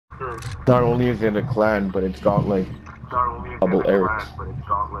Not only is it a clan, but it's got like double Erics.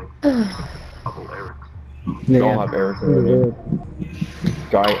 You don't have Eric already.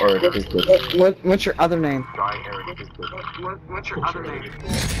 Guy Eric is good. What's your other name?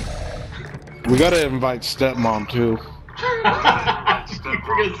 We gotta invite Stepmom too. You're gonna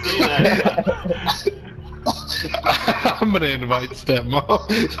say that. I'm gonna invite Stepmom.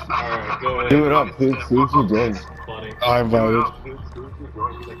 Alright, go ahead. Do it up, dude. See if she joins. Funny. I invited. Like,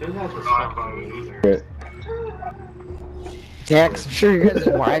 they're not respectful either. Jax, I'm sure you guys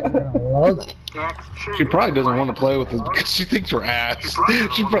are wide. She probably doesn't want to play with us because she thinks we're ass.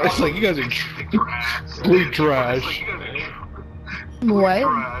 She probably's like, you guys are complete trash. What?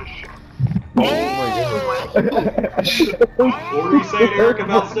 Oh my god. What were you saying, Eric,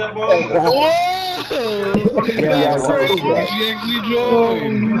 about Stepmom? Yeah, She actually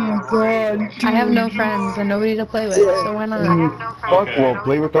joined. I have no friends and nobody to play with, so why not? Fuck, well,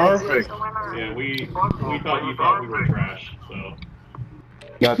 play with us. Yeah, we thought you thought we were trash, so.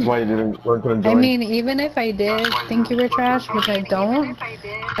 That's why you weren't gonna join. I mean, even if I did think you were trash, which I don't,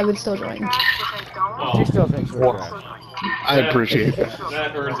 I would still join. Well, She still thinks we're trash. I appreciate that.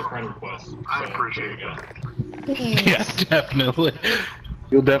 that earns a friend request. So, there you go. Yeah, definitely.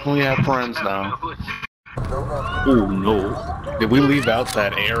 You'll definitely have friends now. Oh no. Did we leave out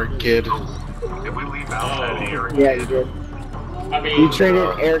that Eric kid? Yeah, you did. I mean, You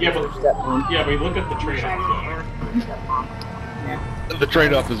traded Eric yeah, for but, Stepmom. yeah, but look at the trade-off, The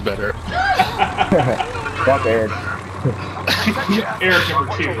trade-off is better. Fuck Eric. Eric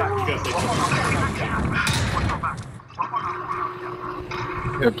number 2. You gotta say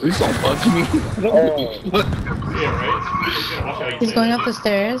Yeah, please don't bug me. yeah, right? Watch out you He's say going that. up the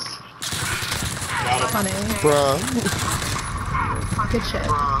stairs. Got him. Funny. Bruh. Good shit.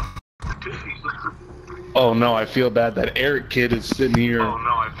 Oh no, I feel bad that Eric kid is sitting here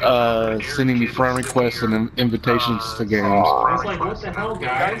sending me friend requests and invitations to games. It's like, what the hell,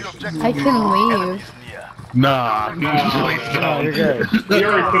 guys? I can leave. Nah, please No, don't. you're good. We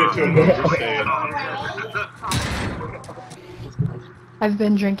already put it to him, but we're staying. I've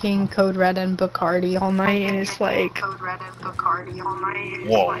been drinking Code Red and Bacardi all night, and it's like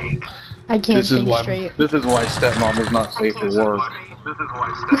Whoa. I can't This is think why straight. Stepmom is not safe for work.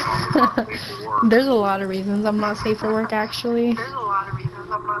 There's a lot of reasons I'm not safe for work, actually.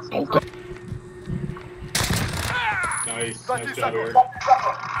 Okay. Nice, nice job, Eric.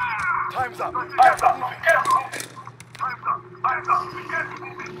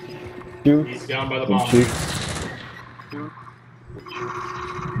 Shoot. He's down by the bomb. Shoot.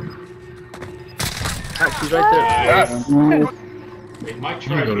 She's right there. Nice. They might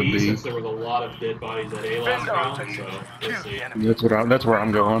try go to B B. since there was a lot of dead bodies at A last round, so we'll see. That's where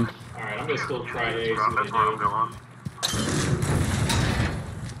I'm going. Alright, I'm gonna still try A, see what they do.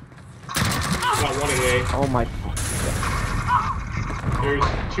 Got one at A. Oh my. There's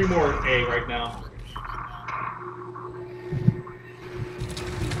 2 more at A right now.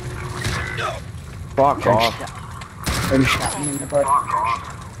 Fuck off. And shot me in the butt.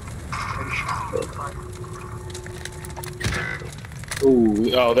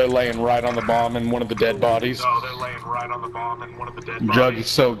 Ooh, oh, they're laying right on the bomb and one of the dead bodies. Jug,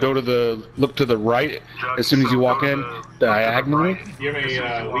 so look to the right as soon as you walk in, diagonally. Do you have any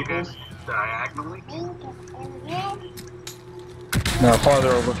lethals? No, farther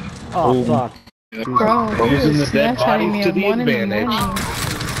over. Oh, Ooh. fuck. Bro, Using the dead Snapchatting bodies me to at the 1 in the advantage. morning.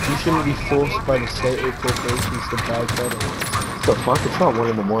 You shouldn't be forced by the slightly corporations to buy photos. The fuck? It's not 1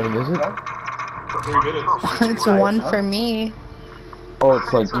 in the morning, is it? 3 minutes. It's 1 for me. Oh,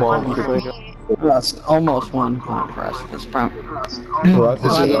 it's like 12. That's almost one for us. It's probably. For us,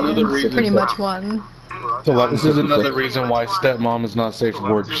 This is another It's reason. pretty much 1. It's 11. This is another reason why Stepmom is not safe for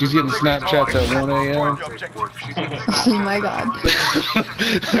work. She's getting Snapchats at 1 a.m. Oh my god.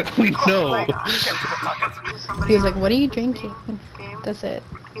 We know. He was like, what are you drinking? That's it.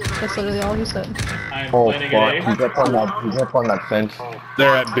 That's literally all he said. I am Oh planning fuck, at he's up on that fence.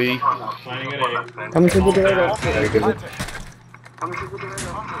 They're at B. A. Planning at A. Coming to the door. Very good.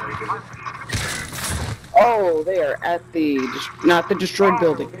 Oh, they are at the, not the destroyed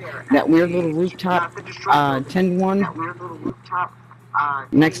building. That weird little rooftop, 10-1.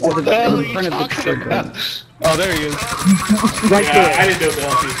 Next to the, in front of the destroyed building. Oh, there he is. Right Yeah, there. I didn't know what the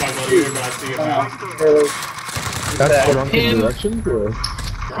hell he was talking about either, but I see him now. That's drunken directions, or?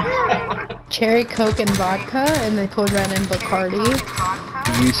 Cherry Coke and vodka, and then Code Red and Bacardi.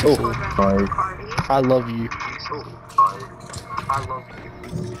 Beautiful. Sorry. I love you.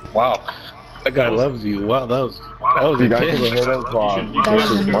 Wow. That guy loves you. Wow, that was You guys ever intense. heard of You That was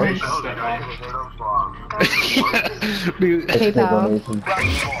should amazing. Dude, PayPal.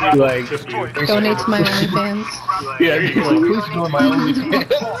 like, Donate to my OnlyFans. yeah, he's like, please join my OnlyFans.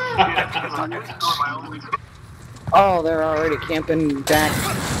 Oh, they're already camping back.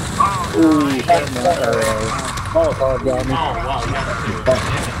 Oh, got me. Oh, wow.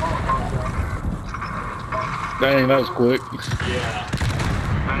 Dang, that was quick. Yeah.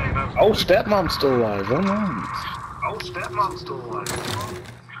 Oh, Stepmom's still alive. Oh, no.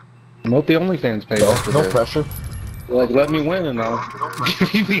 I'm hope the OnlyFans pay off No today. pressure. Like, let me win and I'll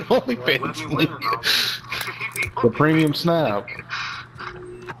give you the OnlyFans link. The premium snap.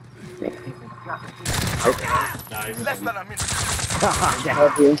 Nice.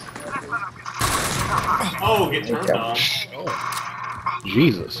 Oh, get turned on.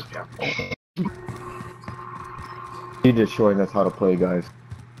 Jesus. He just showing us how to play, guys.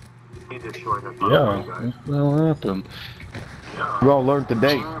 Yeah, what happened? We all learned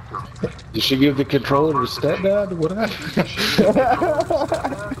today. You should give the controller to stepdad? What happened?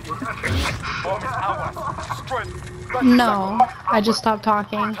 No, I just stopped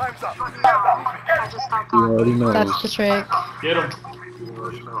talking. You already know. That's the trick. Get him.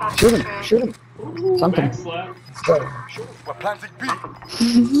 Shoot him, shoot him. Something. Back slap.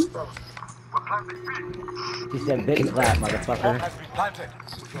 He said big slap, motherfucker.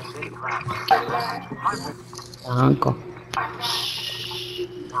 Uncle.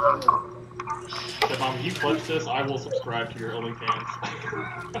 Stepmom, if you clutch this, I will subscribe to your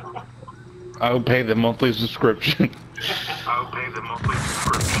OnlyFans. I will pay the monthly subscription.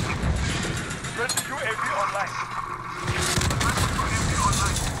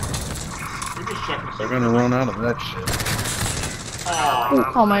 We're just checking They're gonna run out of that shit.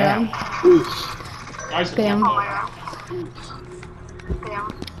 Oh, Oh my god. nice. Damn.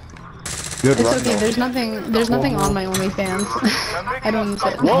 Good It's run, okay, though. there's nothing on my OnlyFans. I don't use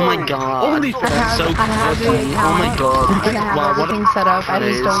it. Oh my god. I have the account, Oh my god. and I have Wow, what a everything set up, I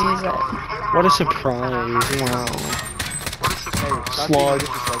just don't use it. What a surprise. Wow. Slog. I'm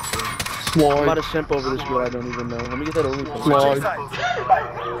Slide. about to simp over this girl I don't even know. Let me get that only Slide.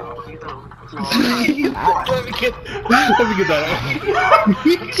 Let me get that out.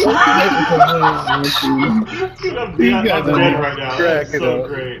 I'm guys are dead right now. That's cracking so up.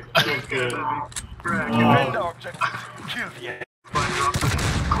 great. That was good.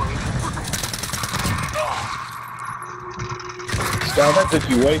 Sal, that took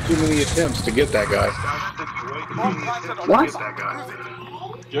you way too many attempts to get that guy. What?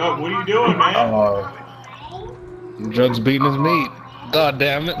 Jug, what are you doing, man? Jug's beating his meat. God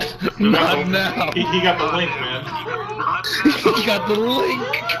damn it. Not now. He got the link, man. He got the link.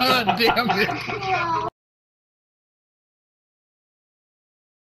 God damn it.